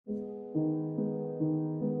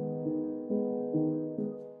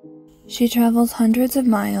She travels hundreds of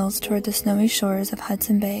miles toward the snowy shores of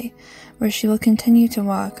Hudson Bay, where she will continue to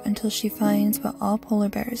walk until she finds what all polar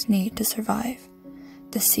bears need to survive: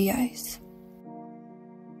 the sea ice.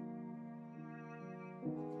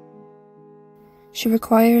 She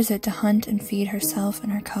requires it to hunt and feed herself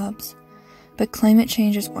and her cubs, but climate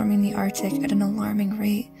change is warming the Arctic at an alarming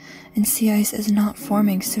rate, and sea ice is not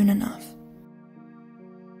forming soon enough.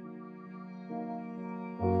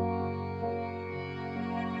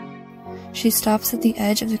 She stops at the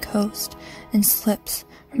edge of the coast and slips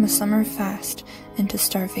from a summer fast into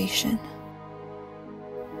starvation.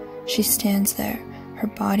 She stands there, her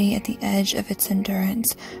body at the edge of its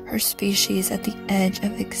endurance, her species at the edge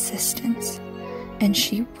of existence, and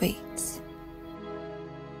she waits.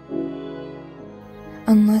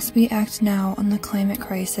 Unless we act now on the climate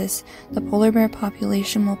crisis, the polar bear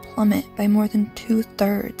population will plummet by more than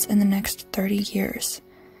 2/3 in the next 30 years.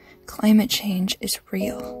 Climate change is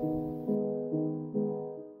real.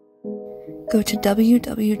 Go to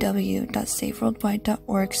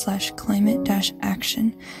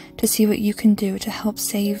www.saveworldwide.org/climate-action to see what you can do to help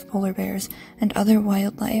save polar bears and other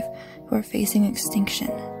wildlife who are facing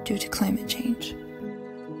extinction due to climate change.